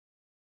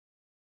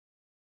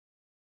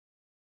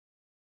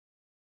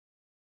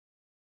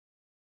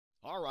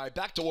All right,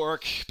 back to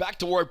work. Back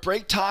to work.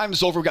 Break time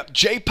is over. We've got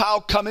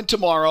J-POW coming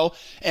tomorrow.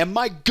 And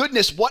my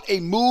goodness, what a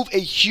move, a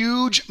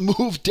huge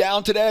move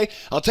down today.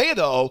 I'll tell you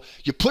though,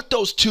 you put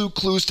those two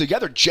clues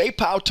together,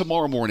 J-POW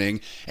tomorrow morning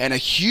and a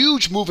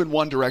huge move in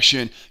one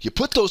direction. You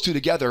put those two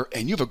together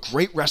and you have a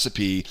great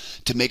recipe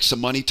to make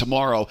some money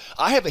tomorrow.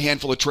 I have a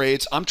handful of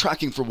trades I'm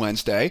tracking for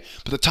Wednesday.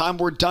 By the time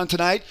we're done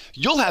tonight,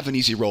 you'll have an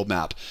easy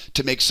roadmap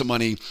to make some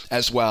money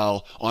as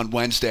well on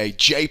Wednesday.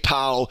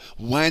 J-POW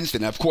Wednesday.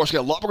 Now, of course, we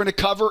got a lot we're going to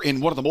cover in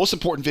one of the most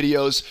important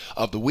videos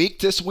of the week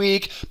this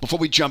week. Before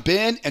we jump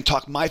in and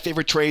talk my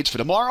favorite trades for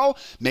tomorrow,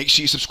 make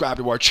sure you subscribe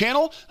to our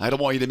channel. I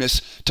don't want you to miss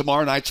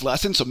tomorrow night's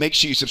lesson, so make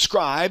sure you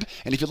subscribe.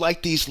 And if you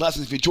like these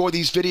lessons, if you enjoy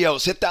these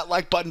videos, hit that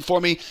like button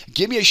for me.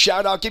 Give me a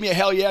shout out, give me a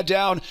hell yeah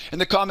down in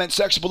the comment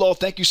section below.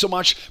 Thank you so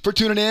much for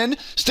tuning in,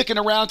 sticking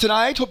around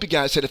tonight. Hope you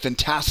guys had a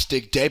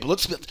fantastic day, but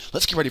let's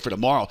get ready for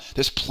tomorrow.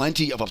 There's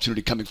plenty of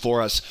opportunity coming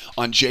for us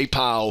on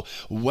J-POW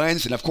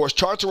Wednesday. And of course,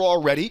 charts are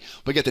all ready.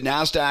 We get the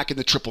NASDAQ and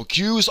the triple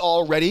Qs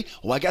all ready.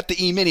 Well, I got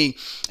the E-mini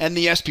and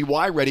the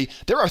SPY ready.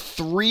 There are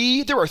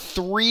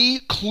three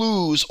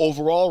clues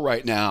overall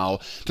right now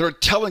that are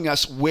telling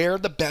us where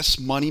the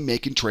best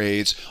money-making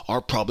trades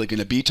are probably going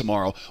to be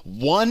tomorrow.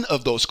 One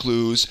of those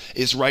clues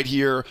is right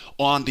here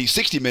on the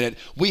 60-minute.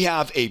 We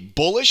have a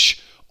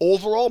bullish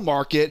overall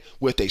market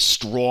with a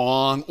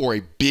strong or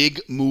a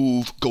big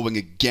move going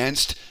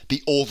against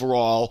the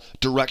overall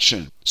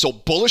direction. So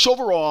bullish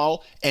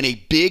overall and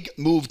a big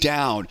move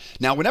down.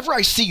 Now, whenever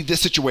I see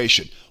this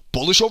situation,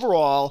 bullish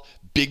overall,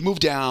 big move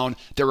down,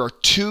 there are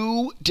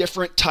two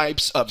different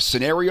types of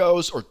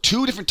scenarios or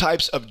two different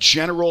types of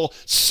general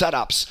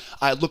setups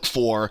I look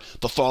for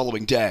the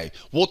following day.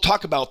 We'll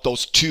talk about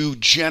those two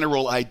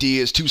general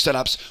ideas, two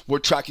setups we're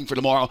tracking for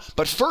tomorrow.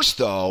 But first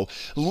though,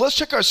 let's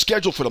check our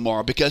schedule for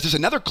tomorrow because there's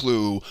another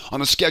clue on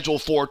the schedule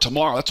for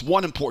tomorrow. That's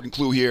one important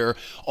clue here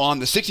on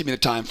the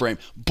 60-minute time frame.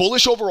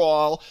 Bullish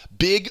overall,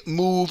 big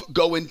move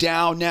going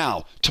down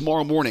now.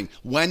 Tomorrow morning,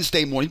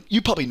 Wednesday morning,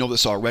 you probably know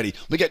this already.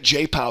 We got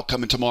J-POW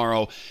coming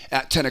tomorrow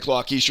at 10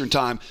 o'clock Eastern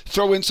time.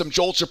 Throw in some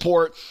JOLTS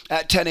report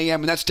at 10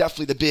 a.m. and that's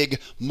definitely the big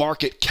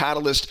market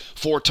catalyst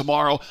for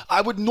tomorrow.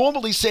 I would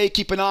normally say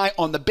keep an eye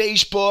on the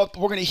beige book,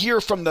 but we're going to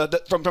hear from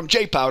from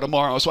J-POW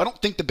tomorrow, so I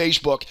don't think the beige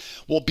book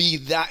will be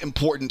that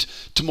important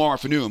tomorrow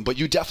afternoon, but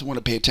you definitely want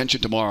to pay attention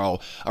tomorrow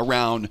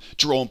around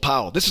Jerome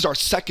Powell. This is our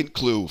second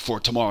clue for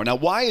tomorrow. Now,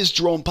 why is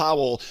Jerome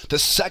Powell the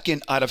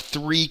second out of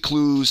three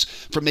clues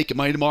for making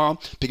money tomorrow?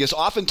 Because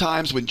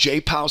oftentimes when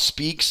J-POW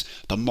speaks,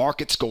 the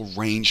markets go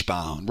range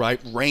bound,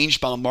 right? Range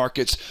bound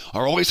markets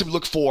are always something to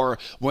look for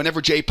whenever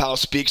J-POW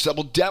speaks. That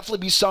will definitely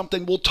be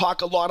something we'll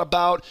talk a lot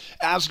about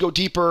as we go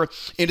deeper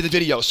into the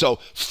video. So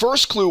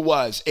first clue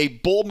was a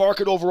bull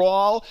market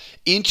overall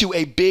into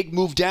a big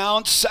move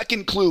down.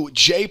 Second clue,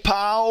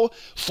 J-POW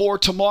for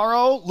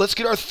tomorrow. Let's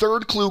get our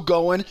third clue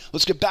going.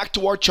 Let's get back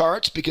to our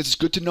charts because it's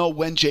good to know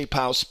when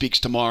J-POW speaks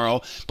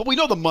tomorrow. But we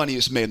know the money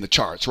is made in the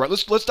charts, right?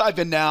 Let's dive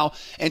in now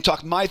and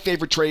talk my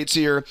favorite trades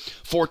here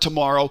for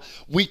tomorrow.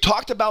 We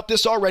talked about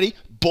this already.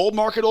 Bull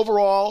market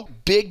overall,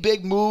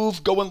 big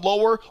move going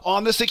lower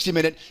on the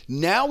 60-minute.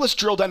 Now let's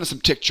drill down to some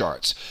tick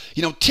charts.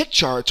 You know, tick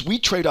charts, we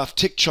trade off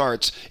tick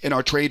charts in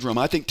our trade room.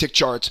 I think tick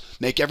charts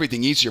make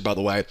everything easier, by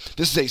the way.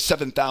 This is a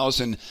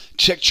 7,000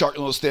 tick chart.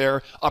 You'll notice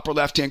there, upper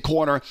left-hand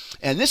corner.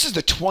 And this is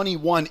the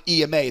 21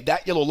 EMA.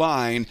 That yellow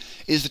line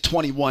is the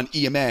 21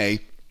 EMA.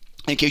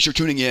 In case you're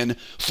tuning in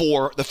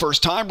for the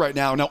first time right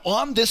now. Now,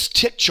 on this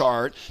tick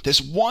chart,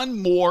 there's one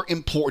more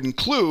important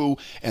clue,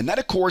 and that,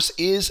 of course,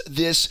 is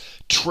this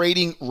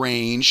trading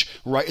range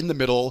right in the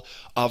middle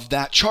of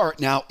that chart.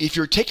 Now, if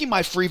you're taking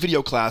my free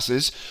video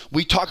classes,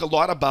 we talk a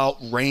lot about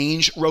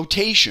range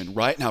rotation,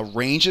 right? Now,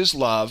 ranges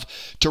love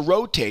to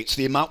rotate. So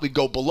the amount we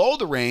go below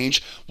the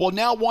range will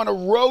now want to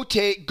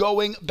rotate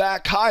going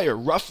back higher,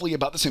 roughly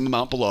about the same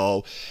amount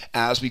below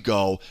as we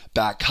go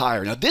back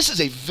higher. Now, this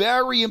is a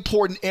very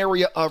important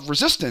area of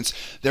resistance.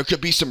 There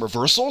could be some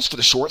reversals for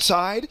the short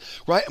side,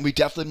 right? And we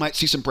definitely might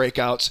see some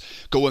breakouts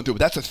going through. But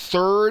that's a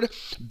third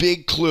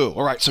big clue.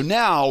 All right, so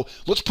now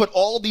let's put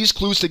all these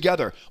clues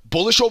together.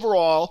 Bullish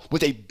overall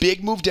with a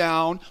big move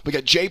down. We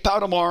got J-POW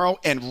tomorrow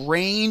and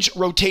range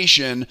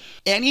rotation.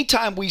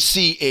 Anytime we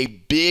see a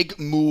big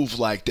move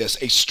like this,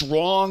 a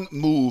strong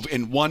move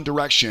in one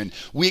direction,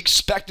 we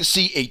expect to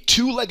see a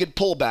two-legged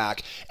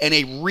pullback and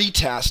a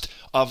retest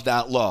of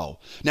that low.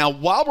 Now,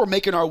 while we're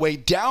making our way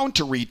down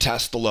to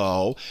retest the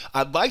low,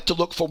 I'd like to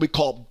look for what we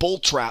call bull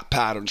trap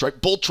patterns,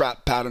 right? Bull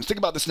trap patterns. Think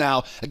about this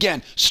now.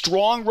 Again,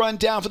 strong run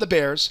down for the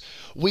bears.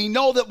 We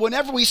know that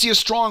whenever we see a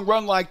strong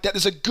run like that,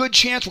 there's a good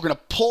chance we're going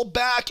to pull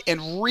back and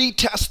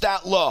retest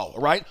that low,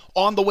 right?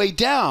 On the way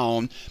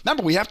down,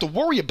 remember, we have to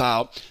worry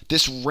about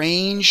this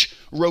range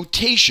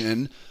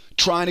rotation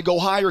trying to go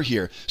higher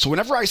here. So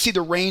whenever I see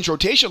the range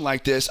rotation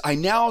like this, I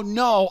now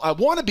know I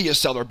want to be a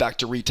seller back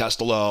to retest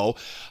the low.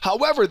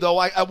 However, though,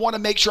 I want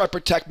to make sure I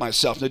protect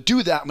myself. And to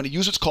do that, I'm going to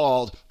use what's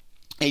called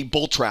a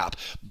bull trap.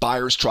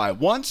 Buyers try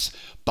once,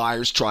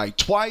 buyers try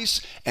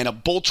twice, and a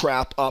bull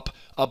trap up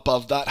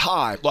above that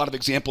high. A lot of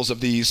examples of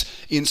these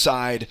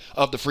inside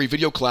of the free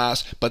video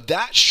class, but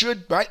that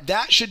should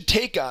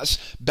take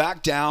us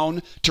back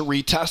down to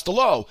retest the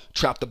low.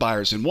 Trap the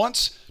buyers in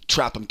once,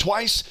 trap them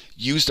twice,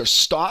 use their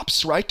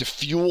stops, right, to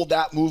fuel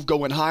that move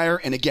going higher.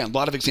 And again, a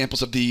lot of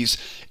examples of these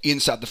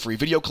inside the free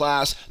video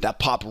class that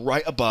pop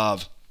right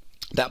above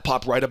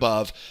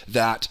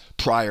that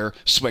prior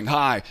swing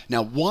high.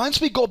 Now,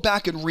 once we go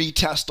back and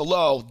retest the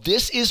low,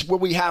 this is where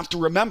we have to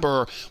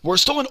remember we're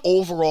still an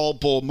overall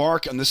bull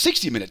market on the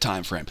 60-minute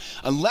time frame.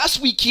 Unless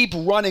we keep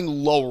running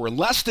lower,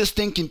 unless this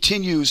thing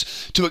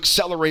continues to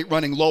accelerate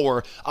running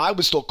lower, I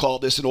would still call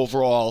this an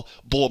overall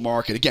bull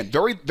market. Again,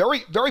 very,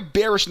 very, very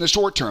bearish in the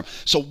short term.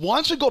 So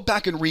once we go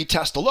back and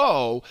retest the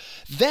low,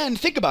 then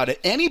think about it.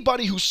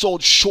 Anybody who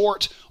sold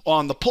short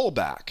on the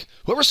pullback,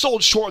 whoever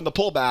sold short on the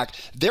pullback,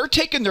 they're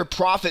taking their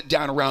profit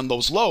down around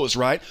those lows,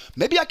 right?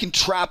 Maybe I can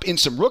trap in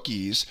some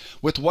rookies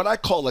with what I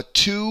call a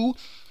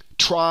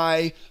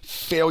two-try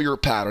failure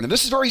pattern. And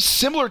this is very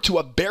similar to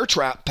a bear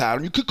trap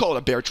pattern. You could call it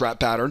a bear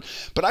trap pattern,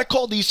 but I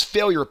call these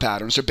failure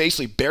patterns. They're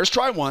basically bears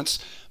try once,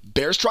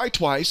 bears try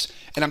twice,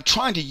 and I'm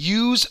trying to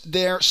use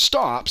their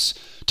stops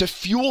to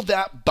fuel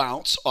that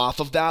bounce off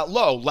of that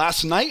low.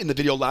 Last night, in the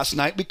video last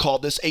night, we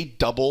called this a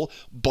double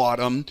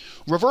bottom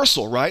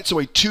reversal, right? So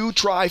a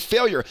two-try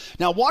failure.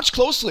 Now watch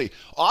closely.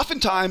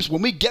 Oftentimes,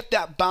 when we get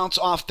that bounce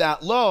off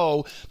that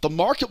low, the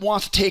market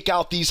wants to take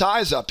out these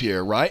highs up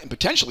here, right? And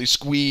potentially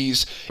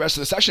squeeze the rest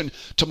of the session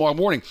tomorrow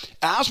morning.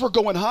 As we're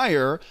going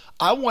higher,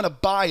 I want to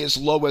buy as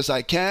low as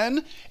I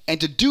can.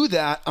 And to do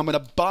that, I'm going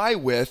to buy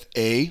with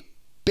a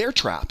bear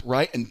trap,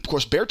 right? And of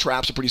course, bear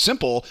traps are pretty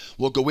simple.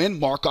 We'll go in,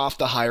 mark off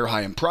the higher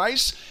high in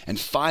price, and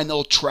find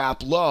the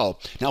trap low.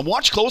 Now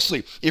watch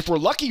closely. If we're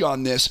lucky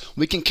on this,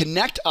 we can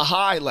connect a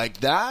high like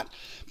that,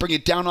 bring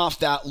it down off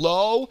that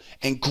low,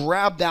 and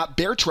grab that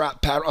bear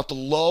trap pattern off the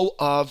low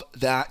of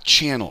that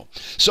channel.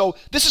 So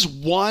this is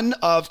one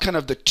of kind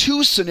of the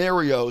two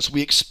scenarios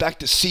we expect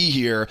to see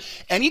here.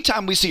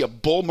 Anytime we see a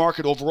bull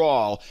market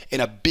overall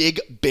and a big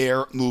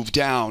bear move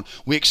down,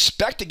 we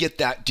expect to get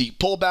that deep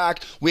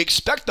pullback. We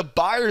expect the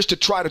buyers to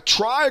try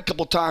a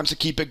couple times to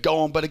keep it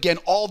going. But again,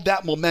 all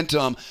that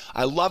momentum,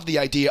 I love the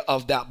idea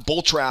of that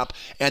bull trap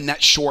and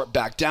that short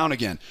back down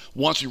again.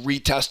 Once we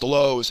retest the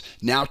lows,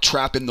 now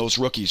trap in those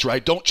rookies,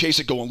 right? Don't chase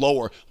it going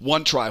lower.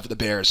 One try for the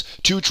bears,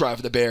 two try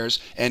for the bears,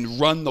 and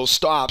run those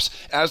stops.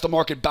 As the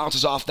market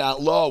bounces off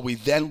that low, we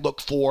then look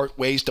for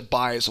ways to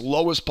buy as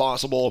low as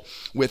possible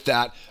with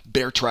that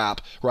bear trap,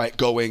 right,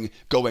 going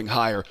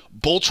higher.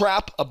 Bull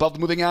trap above the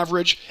moving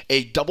average,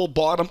 a double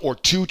bottom or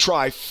two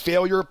try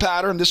failure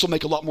pattern. This will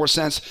make a lot more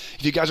sense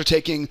if you guys are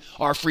taking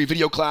our free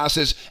video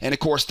classes. And of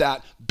course,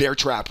 that bear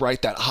trap,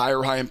 right, that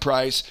higher high in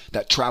price,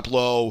 that trap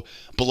low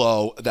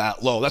below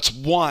that low. That's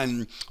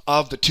one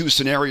of the two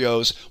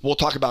scenarios we'll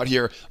talk about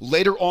here.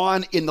 Later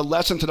on in the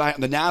lesson tonight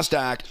on the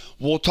NASDAQ,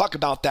 we'll talk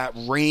about that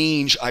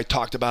range I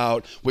talked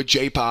about with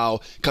J-POW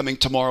coming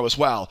tomorrow as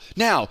well.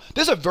 Now,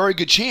 there's a very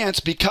good chance,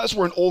 because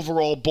we're an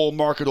overall bull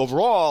market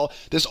overall,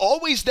 there's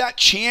always that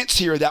chance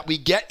here that we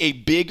get a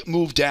big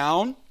move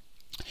down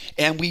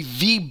and we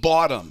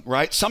V-bottom,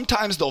 right?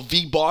 Sometimes they'll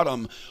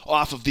V-bottom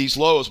off of these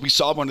lows. We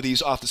saw one of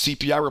these off the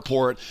CPI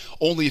report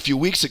only a few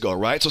weeks ago,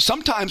 right? So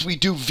sometimes we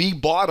do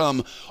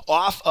V-bottom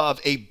off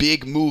of a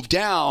big move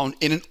down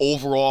in an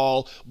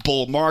overall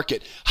bull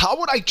market. How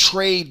would I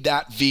trade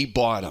that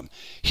V-bottom?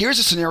 Here's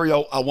a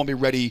scenario I want to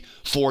be ready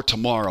for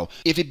tomorrow.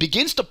 If it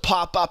begins to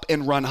pop up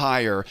and run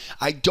higher,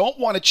 I don't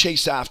want to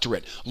chase after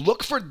it.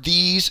 Look for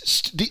these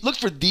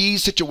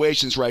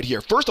situations right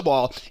here. First of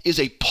all, is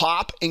a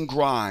pop and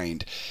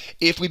grind.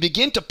 If we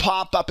begin to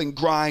pop up and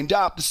grind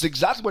up, this is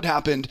exactly what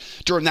happened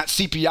during that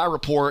CPI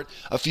report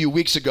a few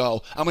weeks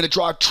ago. I'm going to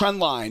draw a trend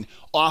line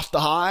off the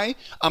high.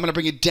 I'm going to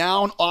bring it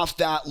down off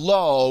that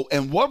low.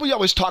 And what we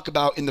always talk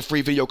about in the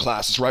free video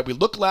classes, right? We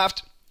look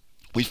left,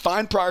 we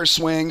find prior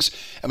swings,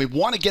 and we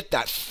want to get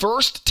that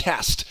first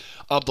test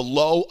of the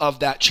low of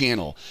that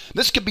channel.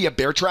 This could be a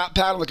bear trap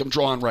pattern like I'm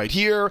drawing right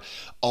here.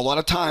 A lot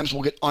of times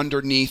we'll get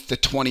underneath the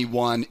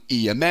 21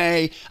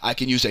 EMA. I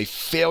can use a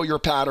failure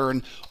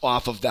pattern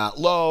off of that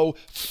low,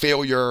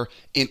 failure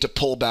into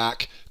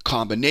pullback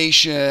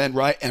combination,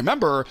 right? And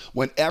remember,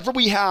 whenever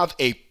we have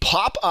a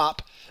pop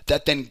up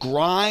that then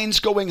grinds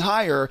going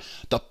higher,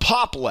 the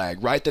pop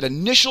leg, right? That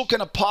initial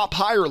kind of pop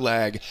higher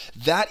leg,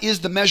 that is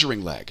the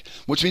measuring leg,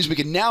 which means we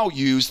can now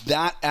use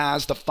that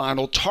as the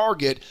final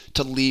target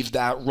to leave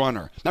that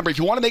runner. Remember, if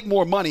you want to make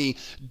more money,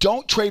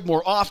 don't trade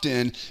more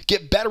often.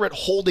 Get better at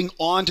holding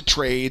on to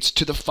trades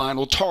to the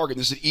final target.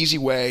 This is an easy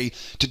way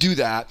to do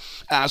that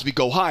as we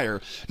go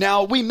higher.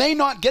 Now, we may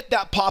not get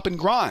that pop and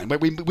grind,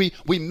 but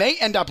we may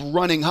end up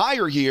running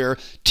higher here,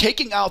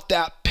 taking out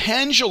that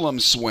pendulum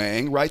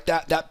swing, right?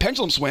 That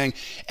pendulum swing,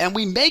 and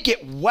we may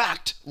get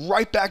whacked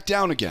right back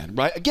down again,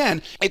 right?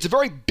 Again, it's a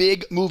very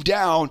big move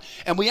down,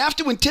 and we have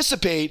to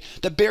anticipate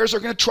that bears are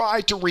going to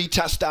try to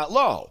retest that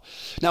low.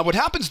 Now, what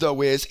happens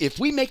though is if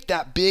we make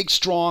that big,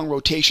 strong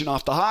rotation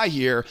off the high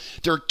here,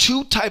 there are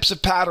two types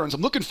of patterns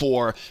I'm looking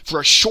for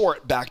a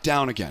short back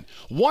down again.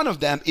 One of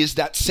them is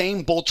that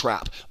same bull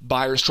trap.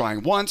 Buyers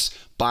trying once,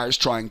 buyers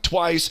trying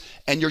twice,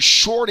 and you're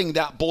shorting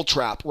that bull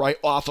trap right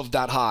off of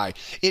that high.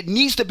 It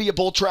needs to be a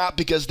bull trap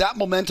because that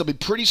momentum will be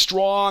pretty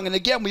strong. And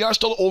again, we are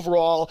still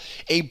overall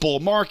a bull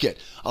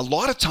market. A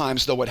lot of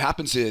times, though, what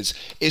happens is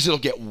it'll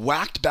get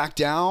whacked back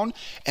down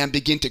and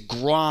begin to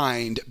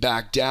grind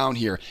back down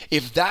here.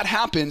 If that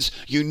happens,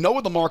 you know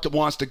where the market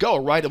wants to go,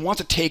 right? It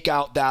wants to take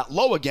out that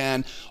low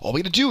again. All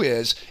we got to do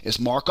is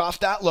mark off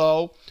that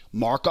low,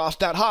 mark off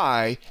that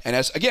high, and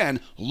again,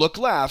 look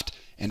left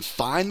and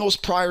find those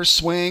prior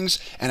swings.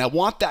 And I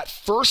want that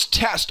first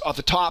test off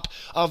the top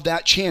of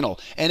that channel.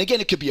 And again,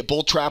 it could be a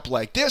bull trap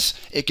like this.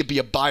 It could be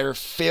a buyer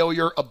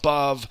failure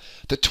above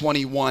the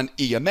 21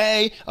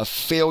 EMA, a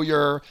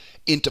failure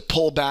into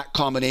pullback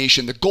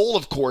combination. The goal,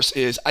 of course,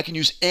 is I can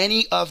use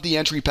any of the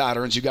entry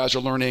patterns you guys are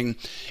learning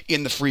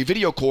in the free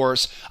video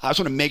course. I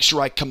just want to make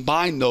sure I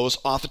combine those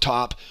off the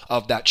top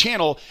of that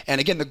channel. And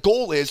again, the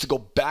goal is to go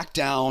back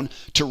down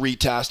to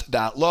retest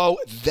that low.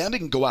 Then we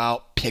can go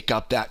out, pick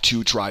up that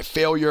 2-try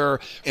failure,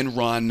 and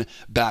run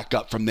back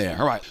up from there.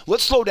 All right,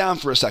 let's slow down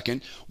for a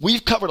second.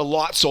 We've covered a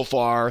lot so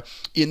far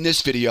in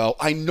this video.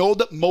 I know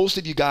that most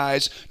of you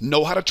guys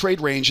know how to trade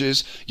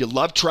ranges. You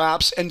love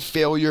traps and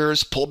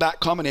failures,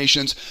 pullback combinations.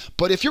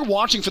 But if you're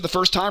watching for the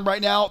first time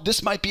right now,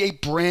 this might be a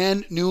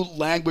brand new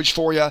language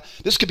for you.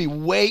 This could be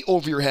way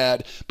over your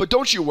head, but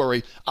don't you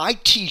worry. I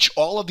teach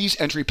all of these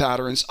entry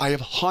patterns. I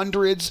have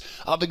hundreds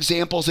of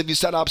examples of these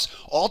setups,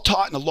 all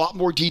taught in a lot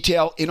more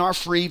detail in our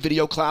free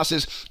video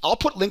classes. I'll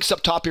put links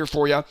up top here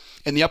for you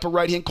in the upper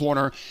right-hand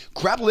corner.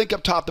 Grab a link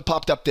up top that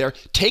popped up there.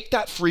 Take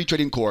that free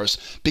trading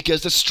course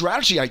because the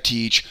strategy I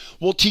teach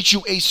will teach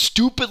you a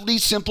stupidly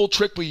simple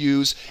trick we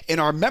use in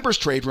our members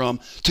trade room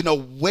to know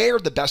where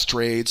the best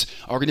trades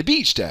are going to be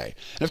each day.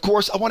 And of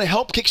course, I want to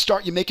help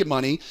kickstart you making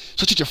money.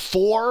 So I teach you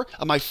 4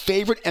 of my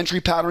favorite entry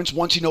patterns.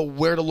 Once you know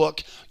where to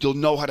look, you'll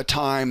know how to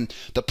time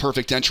the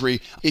perfect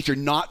entry. If you're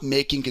not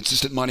making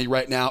consistent money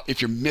right now,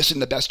 if you're missing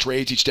the best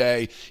trades each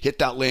day, hit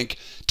that link,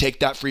 take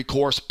that free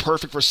course.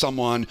 Perfect for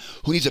someone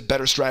who needs a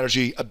better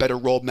strategy, a better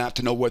roadmap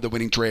to know where the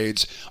winning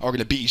trades are going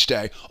to be each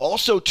day.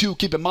 Also, too,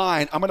 keep in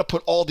mind, I'm going to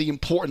put all the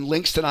important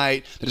links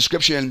tonight, the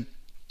description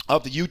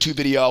of the YouTube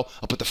video.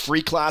 I'll put the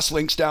free class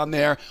links down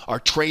there, our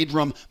trade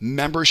room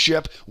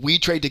membership. We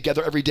trade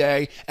together every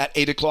day at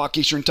 8 o'clock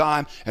Eastern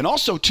time. And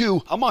also,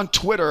 too, I'm on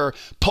Twitter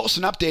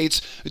posting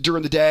updates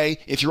during the day.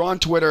 If you're on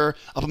Twitter,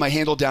 I'll put my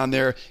handle down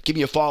there. Give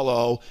me a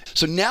follow.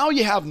 So now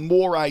you have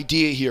more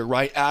idea here,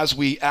 right, as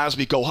we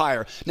go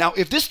higher. Now,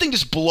 if this thing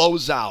just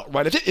blows out,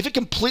 right, if it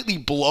completely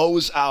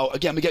blows out,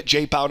 again, we get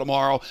J-POW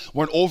tomorrow.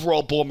 We're an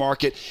overall bull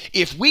market.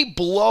 If we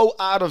blow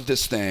out of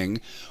this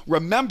thing,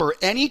 remember,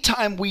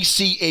 anytime we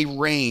see a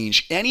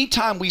range,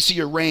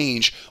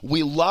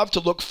 we love to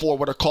look for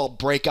what are called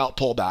breakout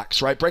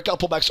pullbacks, right? Breakout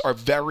pullbacks are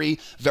very,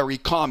 very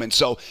common.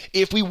 So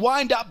if we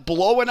wind up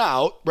blowing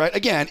out, right,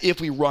 again,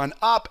 if we run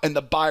up and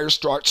the buyers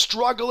start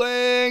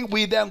struggling,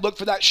 we then look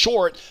for that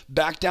short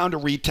back down to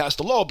retest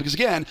the low because,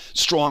 again,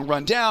 strong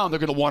run down, they're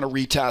going to want to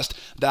retest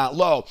that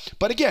low.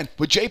 But again,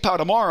 with J-POW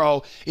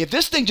tomorrow, if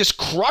this thing just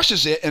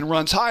crushes it and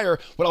runs higher,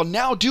 what I'll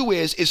now do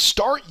is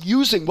start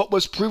using what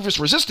was previous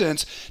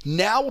resistance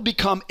now will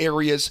become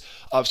areas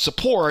of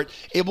support.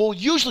 It will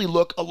usually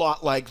look a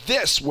lot like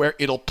this, where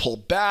it'll pull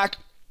back.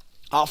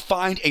 I'll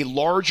find a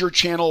larger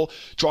channel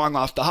drawing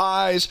off the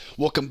highs.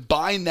 We'll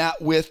combine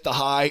that with the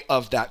high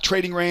of that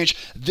trading range.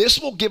 This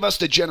will give us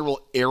the general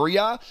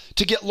area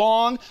to get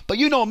long, but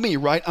you know me,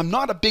 right? I'm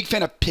not a big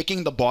fan of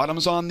picking the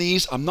bottoms on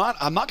these. I'm not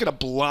going to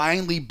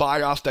blindly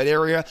buy off that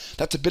area.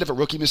 That's a bit of a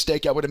rookie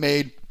mistake I would have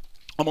made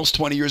almost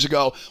 20 years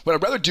ago. What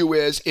I'd rather do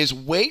is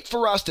wait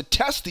for us to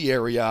test the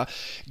area,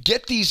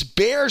 get these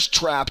bears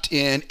trapped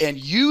in, and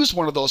use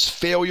one of those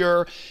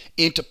failure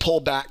into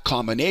pullback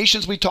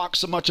combinations we talk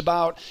so much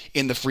about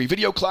in the free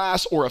video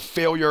class, or a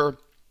failure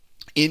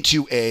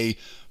into a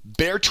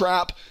bear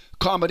trap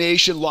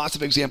combination. Lots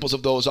of examples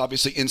of those,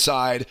 obviously,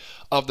 inside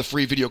of the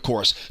free video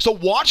course. So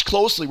watch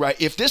closely, right?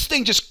 If this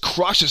thing just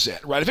crushes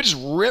it, right? If it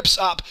just rips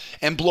up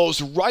and blows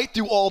right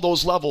through all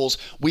those levels,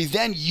 we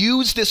then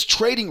use this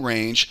trading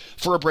range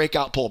for a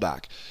breakout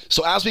pullback.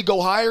 So as we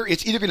go higher,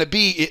 it's either going to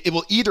be, it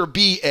will either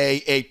be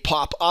a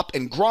pop up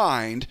and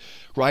grind,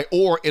 right?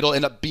 Or it'll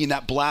end up being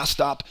that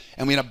blast up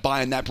and we end up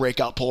buying that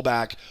breakout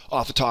pullback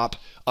off the top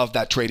of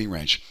that trading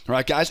range. All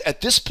right, guys, at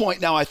this point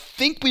now, I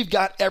think we've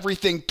got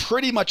everything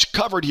pretty much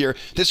covered here.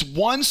 This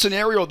one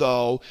scenario,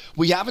 though,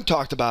 we haven't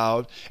talked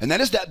about, and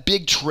that is that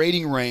big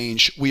trading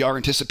range we are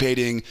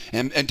anticipating,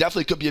 and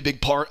definitely could be a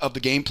big part of the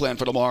game plan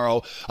for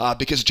tomorrow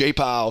because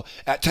J-POW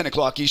at 10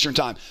 o'clock Eastern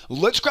time.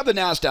 Let's grab the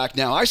NASDAQ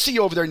now. I see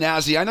you over there,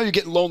 Nasdaq. I know you're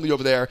getting lonely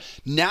over there.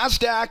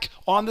 NASDAQ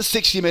on the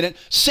 60-minute,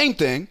 same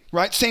thing,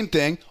 right? Same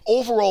thing.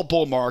 Overall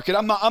bull market.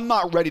 I'm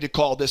not ready to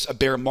call this a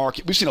bear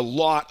market. We've seen a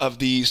lot of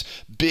these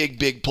big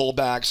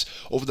pullbacks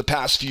over the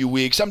past few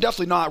weeks. I'm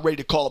definitely not ready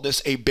to call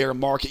this a bear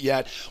market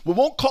yet. We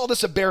won't call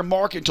this a bear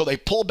market until they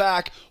pull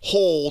back,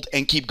 hold,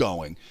 and keep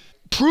going.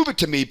 Prove it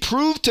to me.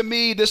 Prove to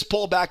me this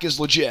pullback is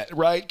legit,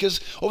 right? Because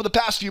over the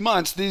past few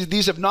months,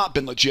 these have not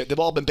been legit. They've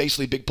all been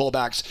basically big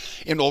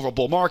pullbacks in the overall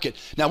bull market.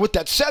 Now, with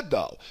that said,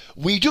 though,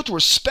 we do have to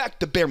respect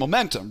the bear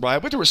momentum, right?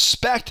 We have to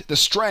respect the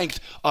strength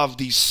of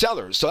these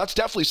sellers. So that's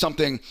definitely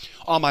something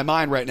on my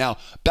mind right now.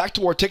 Back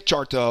to our tick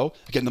chart, though.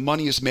 Again, the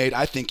money is made,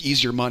 I think,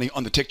 easier money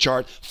on the tick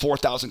chart.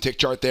 4,000 tick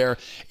chart there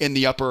in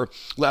the upper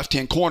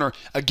left-hand corner.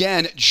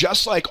 Again,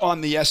 just like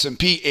on the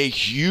S&P, a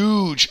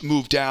huge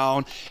move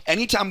down.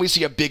 Anytime we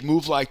see a big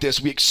move like this,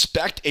 we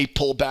expect a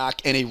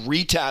pullback and a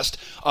retest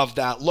of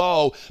that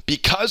low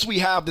because we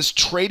have this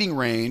trading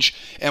range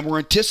and we're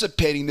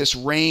anticipating this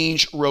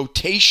range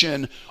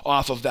rotation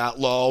off of that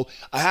low.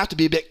 I have to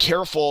be a bit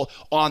careful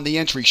on the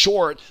entry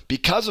short.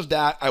 Because of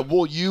that, I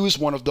will use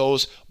one of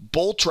those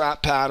bull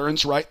trap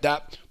patterns, right?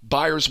 That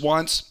buyers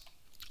once,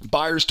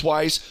 buyers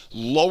twice,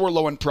 lower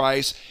low in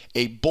price.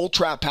 A bull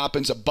trap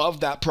happens above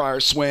that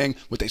prior swing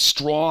with a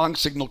strong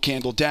signal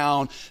candle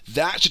down.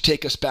 That should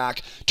take us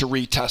back to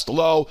retest the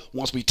low.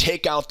 Once we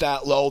take out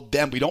that low,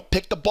 then we don't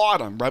pick the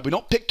bottom, right? We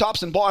don't pick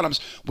tops and bottoms.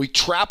 We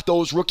trap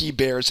those rookie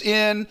bears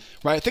in,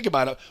 right? Think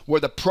about it.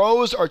 Where the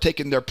pros are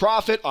taking their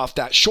profit off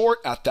that short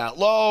at that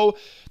low,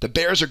 the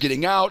bears are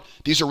getting out.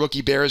 These are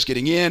rookie bears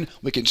getting in.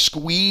 We can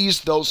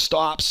squeeze those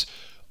stops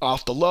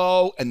off the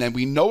low, and then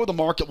we know where the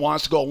market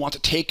wants to go. Wants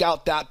to take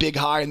out that big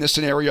high in this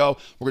scenario.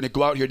 We're going to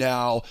go out here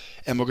now,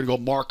 and we're going to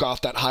go mark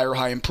off that higher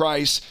high in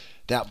price,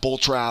 that bull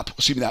trap,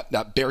 excuse me,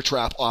 that bear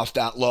trap off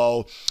that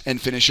low, and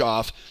finish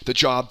off the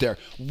job there.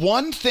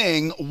 One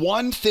thing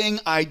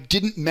I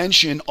didn't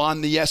mention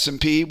on the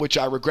S&P, which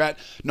I regret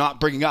not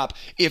bringing up,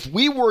 if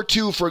we were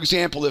to, for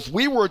example, if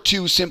we were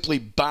to simply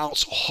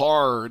bounce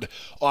hard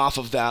off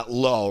of that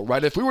low,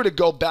 right? If we were to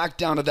go back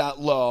down to that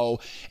low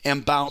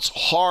and bounce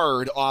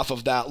hard off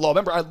of that low,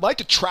 remember, I'd like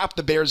to trap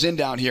the bears in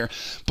down here,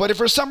 but if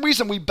for some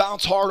reason we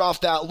bounce hard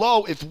off that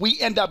low, if we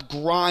end up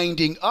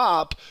grinding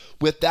up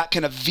with that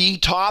kind of V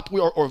top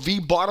or V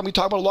bottom we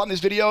talk about a lot in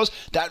these videos,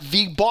 that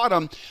V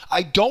bottom,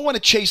 I don't want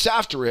to chase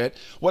after it.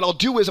 What I'll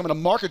do is I'm going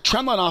to mark a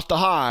trend line off the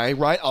high,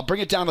 right? I'll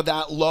bring it down to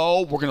that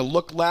low. We're going to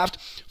look left,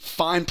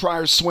 find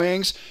prior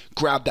swings,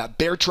 grab that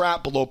bear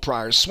trap below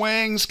prior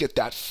swings, get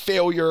that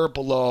failure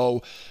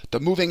below the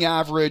moving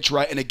average,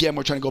 right? And again,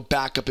 we're trying to go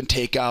back up and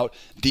take out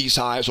these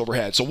highs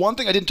overhead. So one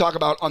thing I didn't talk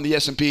about on the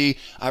S&P,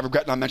 I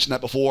regret not mentioning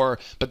that before,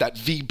 but that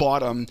V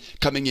bottom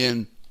coming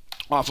in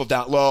off of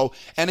that low.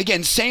 And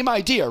again, same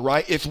idea,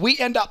 right? If we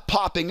end up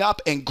popping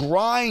up and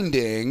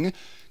grinding,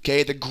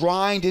 okay, the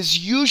grind is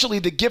usually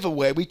the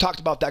giveaway. We talked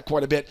about that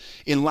quite a bit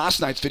in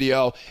last night's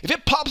video. If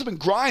it pops up and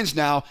grinds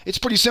now, it's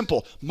pretty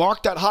simple.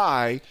 Mark that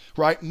high,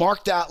 right?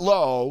 Mark that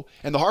low.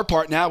 And the hard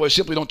part now is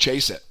simply don't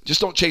chase it.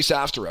 Just don't chase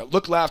after it.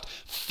 Look left,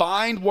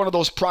 find one of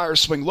those prior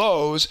swing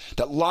lows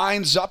that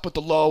lines up with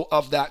the low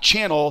of that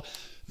channel.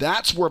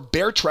 That's where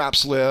bear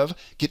traps live.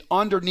 Get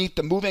underneath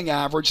the moving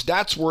average.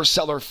 That's where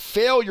seller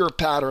failure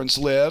patterns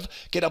live.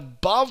 Get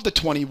above the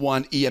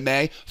 21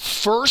 EMA.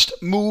 First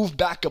move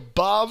back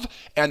above,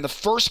 and the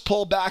first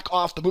pull back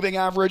off the moving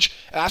average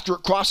after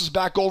it crosses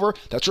back over,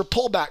 that's where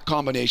pullback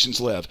combinations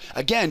live.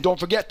 Again, don't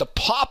forget the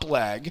pop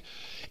leg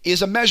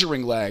is a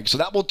measuring leg. So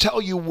that will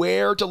tell you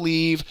where to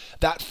leave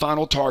that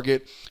final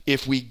target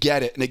if we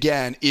get it. And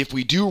again, if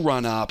we do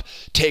run up,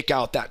 take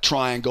out that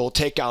triangle,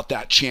 take out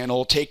that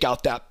channel, take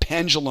out that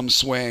pendulum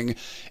swing.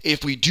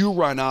 If we do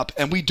run up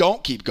and we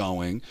don't keep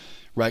going,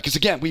 right? Because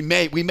again, we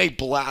may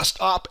blast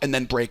up and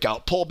then break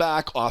out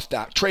pullback off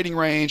that trading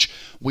range.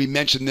 We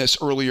mentioned this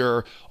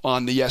earlier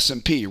on the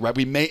S&P, right?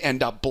 We may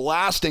end up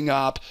blasting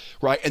up,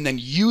 right? And then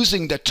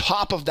using the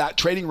top of that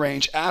trading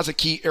range as a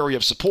key area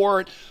of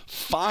support,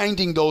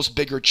 finding those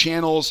bigger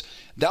channels.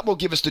 That will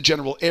give us the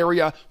general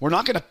area. We're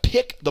not going to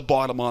pick the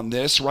bottom on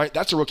this, right?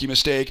 That's a rookie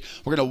mistake.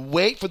 We're going to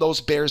wait for those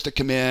bears to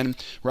come in,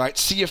 right?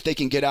 See if they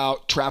can get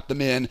out, trap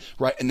them in,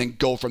 right? And then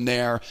go from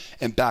there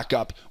and back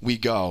up we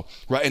go,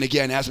 right? And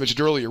again, as I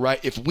mentioned earlier,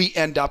 right? If we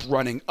end up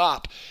running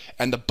up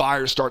and the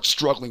buyers start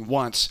struggling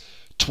once,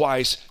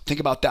 twice. Think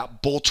about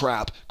that bull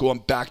trap going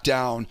back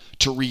down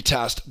to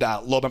retest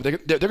that low. They're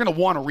going to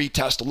want to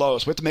retest the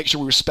lows. We have to make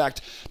sure we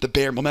respect the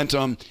bear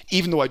momentum,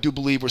 even though I do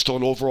believe we're still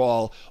in an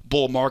overall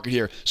bull market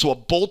here. So a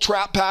bull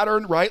trap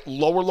pattern, right?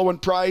 Lower low in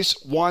price,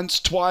 once,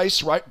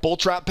 twice, right? Bull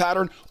trap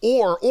pattern,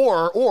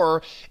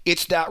 or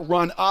it's that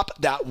run up,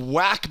 that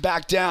whack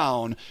back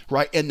down,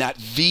 right? And that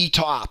V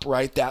top,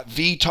 right? That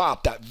V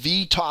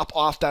top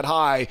off that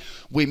high.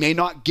 We may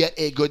not get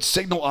a good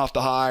signal off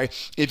the high.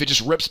 If it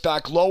just rips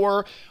back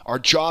lower, our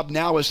job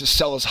now is to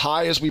sell as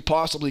high as we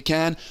possibly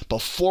can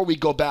before we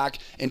go back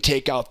and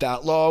take out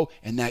that low.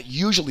 And that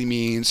usually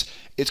means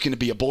it's going to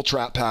be a bull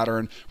trap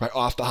pattern right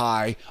off the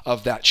high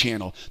of that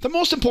channel. The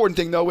most important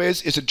thing, though,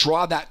 is to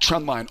draw that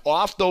trend line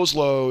off those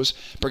lows,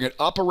 bring it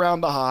up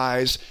around the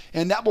highs,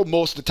 and that will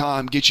most of the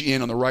time get you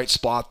in on the right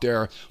spot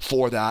there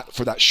for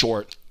that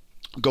short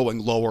going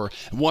lower.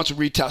 And once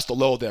we retest the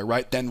low there,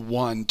 right, then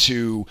 1,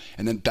 2,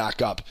 and then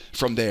back up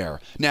from there.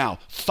 Now,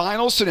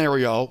 final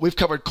scenario, we've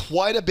covered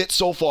quite a bit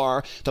so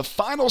far. The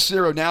final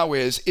scenario now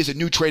is a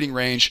new trading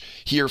range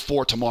here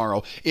for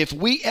tomorrow. If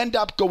we end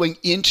up going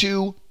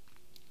into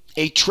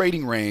a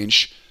trading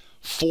range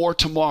for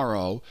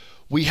tomorrow,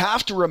 we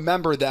have to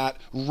remember that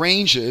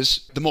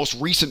ranges, the most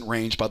recent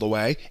range, by the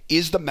way,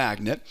 is the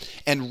magnet,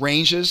 and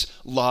ranges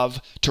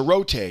love to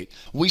rotate.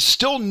 We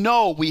still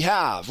know we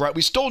have, right?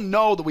 We still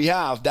know that we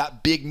have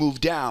that big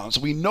move down.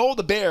 So we know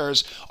the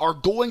bears are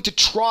going to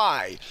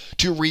try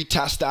to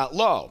retest that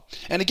low.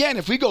 And again,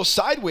 if we go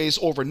sideways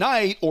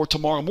overnight or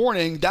tomorrow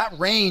morning, that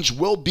range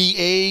will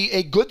be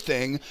a good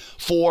thing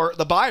for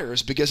the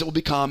buyers because it will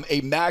become a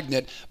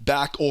magnet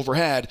back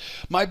overhead.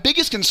 My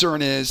biggest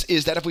concern is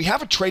that if we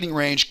have a trading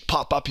range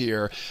pop up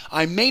here,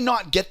 I may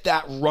not get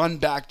that run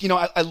back. You know,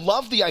 I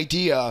love the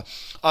idea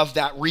of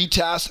that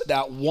retest,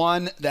 that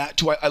 1, that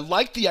 2. I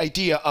like the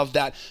idea of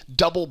that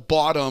double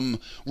bottom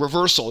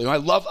reversal. You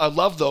know, I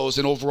love those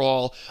in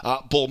overall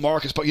bull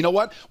markets. But you know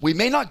what? We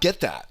may not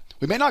get that.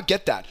 We may not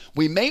get that.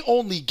 We may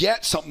only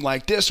get something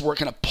like this where it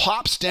kind of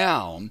pops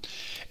down,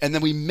 and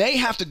then we may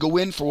have to go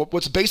in for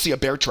what's basically a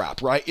bear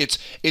trap, right?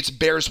 It's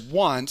bears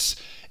once,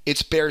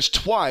 it's bears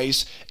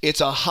twice,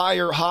 it's a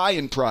higher high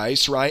in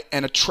price, right?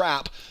 And a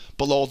trap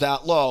below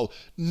that low.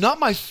 Not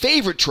my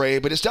favorite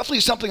trade, but it's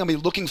definitely something I'll be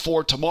looking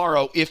for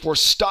tomorrow if we're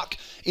stuck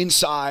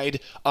inside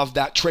of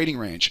that trading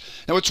range.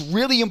 Now, it's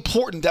really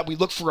important that we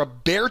look for a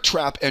bear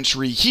trap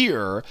entry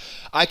here.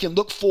 I can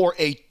look for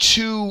a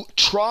 2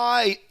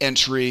 try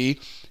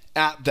entry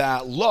at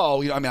that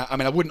low. You know, I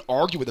mean, I wouldn't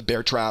argue with a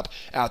bear trap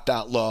at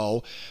that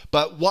low,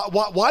 but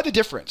why the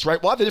difference,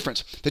 right? Why the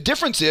difference? The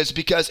difference is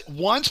because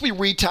once we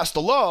retest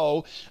the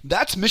low,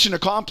 that's mission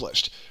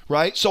accomplished,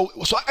 right? So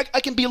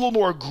I can be a little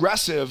more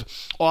aggressive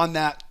on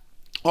that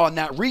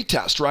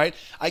retest, right?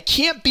 I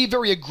can't be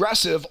very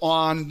aggressive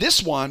on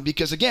this one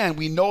because, again,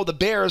 we know the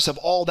bears have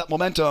all that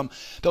momentum.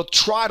 They'll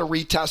try to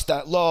retest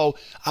that low.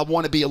 I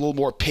want to be a little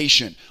more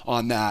patient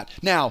on that.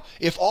 Now,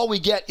 if all we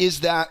get is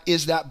that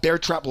bear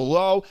trap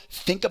low,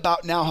 think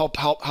about now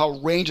how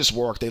ranges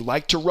work. They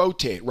like to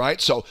rotate,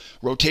 right? So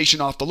rotation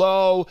off the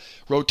low,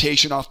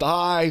 rotation off the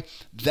high.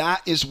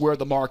 That is where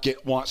the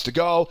market wants to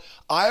go.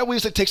 I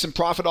always like to take some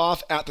profit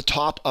off at the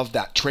top of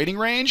that trading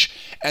range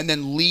and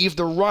then leave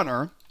the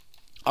runner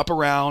up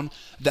around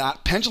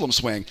that pendulum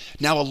swing.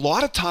 Now, a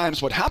lot of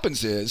times what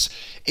happens is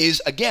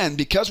again,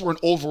 because we're an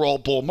overall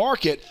bull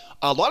market,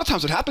 a lot of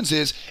times what happens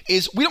is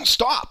we don't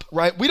stop,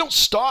 right? We don't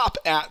stop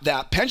at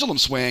that pendulum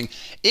swing.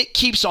 It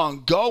keeps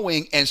on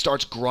going and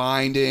starts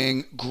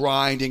grinding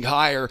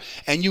higher.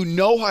 And you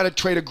know how to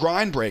trade a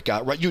grind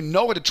breakout, right? You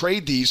know how to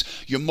trade these.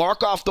 You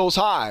mark off those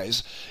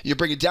highs, you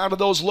bring it down to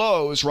those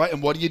lows, right?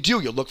 And what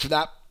do? You look for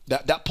that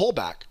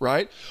pullback,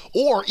 right?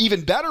 Or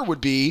even better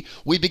would be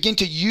we begin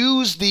to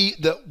use the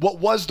what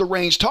was the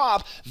range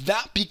top.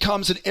 That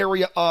becomes an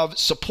area of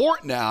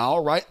support now,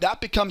 right?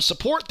 That becomes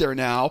support there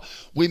now.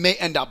 We may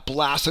end up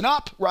blasting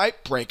up,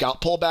 right?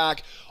 Breakout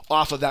pullback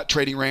off of that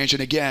trading range.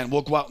 And again,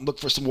 we'll go out and look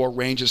for some more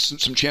ranges,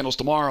 some channels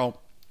tomorrow.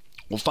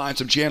 We'll find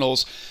some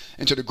channels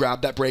and sort of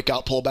grab that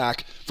breakout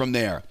pullback from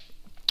there.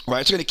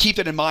 Right, so we're going to keep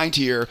that in mind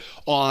here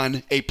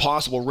on a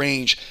possible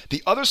range.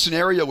 The other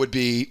scenario would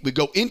be we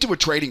go into a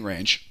trading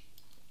range,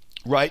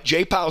 right?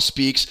 J-POW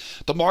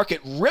speaks, the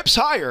market rips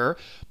higher,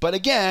 but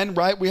again,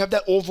 right, we have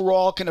that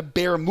overall kind of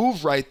bear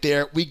move right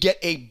there. We get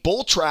a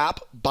bull trap,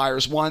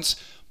 buyers once,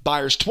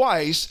 buyers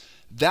twice.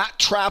 That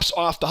traps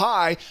off the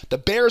high. The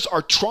bears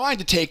are trying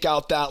to take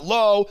out that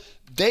low.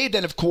 They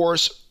then, of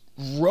course,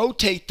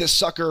 rotate this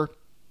sucker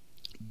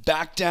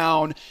back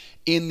down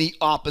in the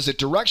opposite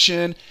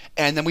direction,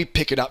 and then we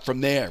pick it up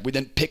from there. We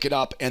then pick it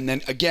up, and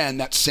then again,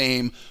 that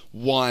same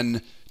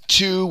 1,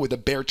 2 with a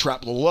bear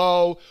trap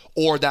low,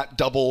 or that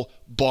double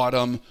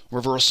bottom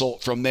reversal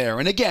from there.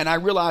 And again, I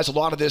realize a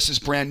lot of this is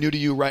brand new to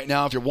you right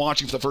now if you're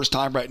watching for the first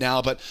time right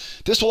now, but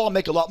this will all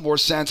make a lot more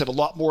sense. I have a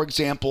lot more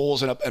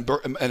examples and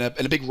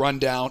a big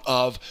rundown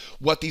of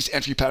what these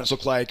entry patterns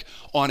look like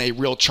on a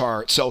real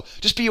chart. So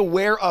just be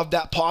aware of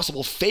that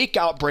possible fake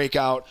out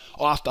breakout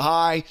off the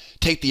high.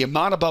 Take the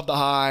amount above the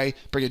high,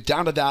 bring it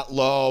down to that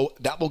low.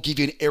 That will give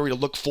you an area to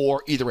look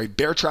for, either a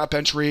bear trap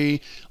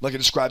entry, like I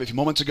described a few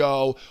moments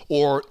ago,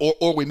 or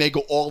we may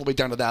go all the way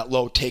down to that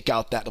low, take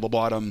out that double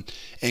bottom,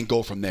 and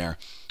go from there.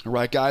 All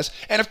right, guys.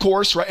 And of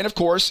course,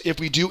 if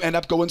we do end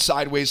up going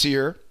sideways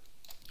here,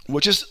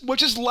 which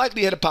is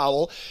likely ahead of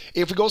Powell,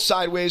 if we go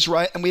sideways,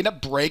 right, and we end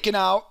up breaking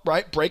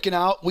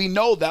out, we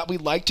know that we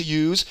like to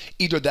use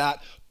either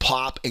that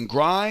pop and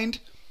grind,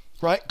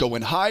 right,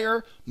 going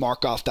higher,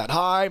 mark off that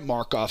high,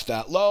 mark off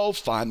that low,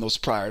 find those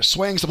prior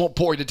swings. I won't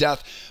bore you to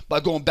death by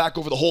going back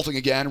over the whole thing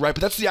again, right?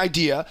 But that's the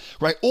idea,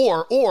 right?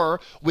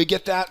 Or we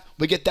get that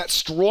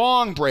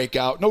strong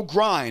breakout, no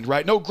grind,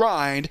 right? No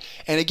grind.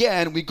 And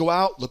again, we go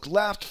out, look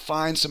left,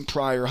 find some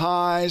prior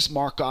highs,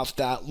 mark off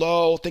that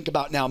low. Think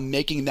about now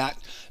making that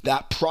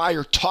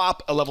prior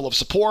top a level of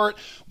support.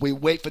 We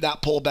wait for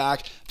that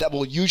pullback. That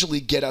will usually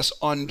get us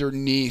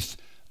underneath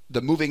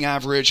the moving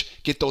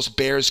average, get those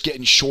bears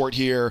getting short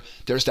here.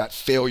 There's that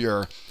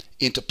failure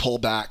into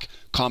pullback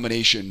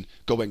combination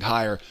going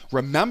higher.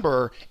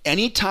 Remember,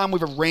 anytime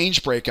we have a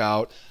range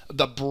breakout,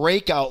 the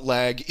breakout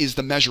leg is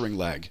the measuring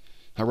leg.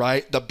 All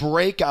right, the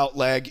breakout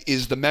leg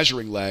is the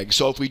measuring leg.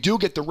 So if we do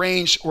get the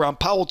range around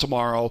Powell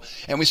tomorrow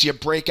and we see a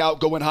breakout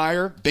going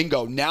higher,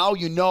 bingo. Now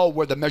you know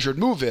where the measured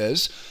move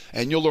is,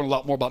 and you'll learn a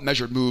lot more about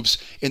measured moves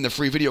in the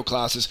free video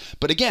classes.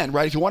 But again,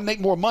 right, if you want to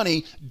make more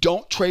money,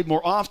 don't trade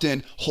more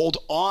often. Hold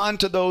on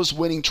to those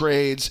winning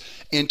trades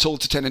until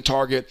it's a tendon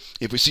target.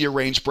 If we see a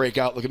range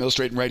breakout, look at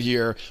illustrating right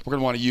here, we're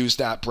going to want to use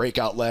that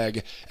breakout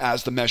leg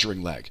as the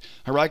measuring leg.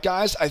 All right,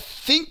 guys, I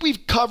think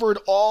we've covered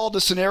all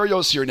the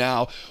scenarios here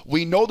now.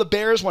 We know the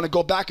bears want to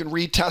go back and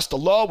retest the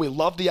low. We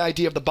love the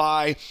idea of the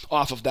buy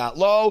off of that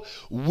low.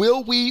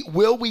 Will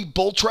we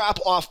bull trap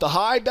off the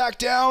high back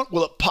down?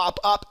 Will it pop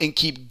up and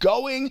keep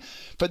going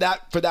for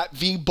that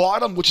V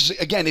bottom, which is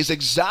again is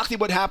exactly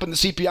what happened in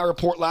the CPI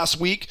report last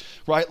week,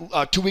 right?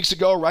 2 weeks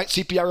ago, right?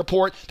 CPI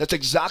report. That's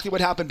exactly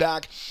what happened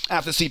back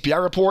after the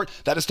CPI report.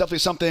 That is definitely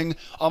something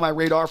on my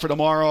radar for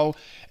tomorrow.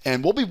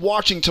 And we'll be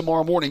watching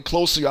tomorrow morning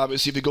closely,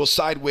 obviously, if it goes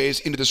sideways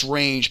into this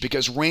range,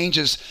 because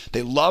ranges,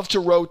 they love to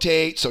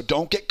rotate, so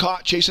don't get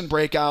caught chasing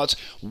breakouts.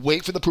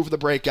 Wait for the proof of the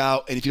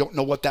breakout, and if you don't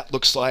know what that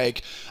looks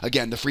like,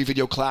 again, the free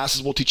video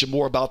classes will teach you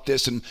more about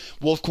this, and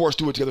we'll, of course,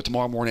 do it together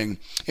tomorrow morning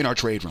in our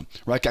trade room.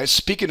 Right, guys?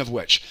 Speaking of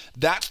which,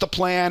 that's the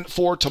plan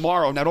for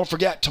tomorrow. Now, don't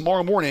forget,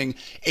 tomorrow morning,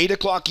 8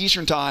 o'clock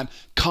Eastern Time,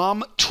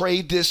 come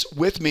trade this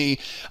with me.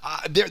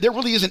 There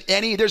really isn't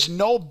there's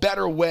no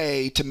better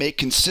way to make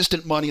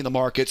consistent money in the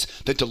markets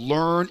than to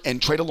learn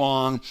and trade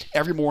along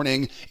every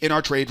morning in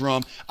our trade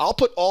room. I'll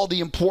put all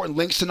the important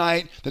links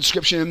tonight, the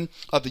description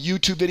of the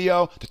YouTube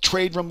video, the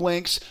trade room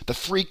links, the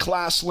free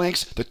class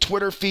links, the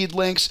Twitter feed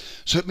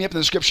links. So hit me up in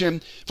the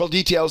description for all the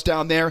details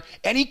down there.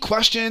 Any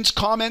questions,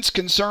 comments,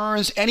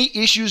 concerns, any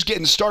issues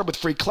getting started with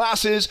free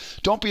classes,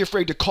 don't be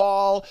afraid to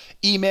call,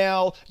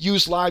 email,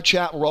 use live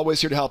chat. We're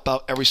always here to help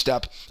out every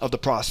step of the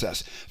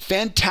process.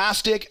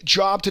 Fantastic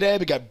job today.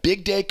 We got a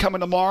big day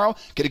coming tomorrow.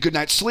 Get a good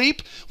night's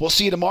sleep. We'll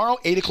see you tomorrow,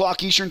 8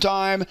 o'clock Eastern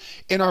Time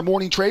in our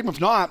morning trade. If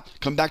not,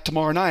 come back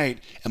tomorrow night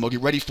and we'll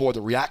get ready for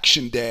the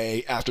reaction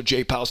day after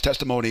J-POW's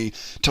testimony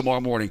tomorrow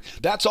morning.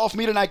 That's all for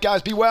me tonight,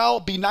 guys. Be well,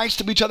 be nice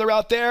to each other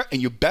out there,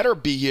 and you better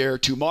be here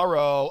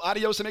tomorrow.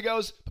 Adios,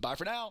 amigos. Bye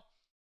for now.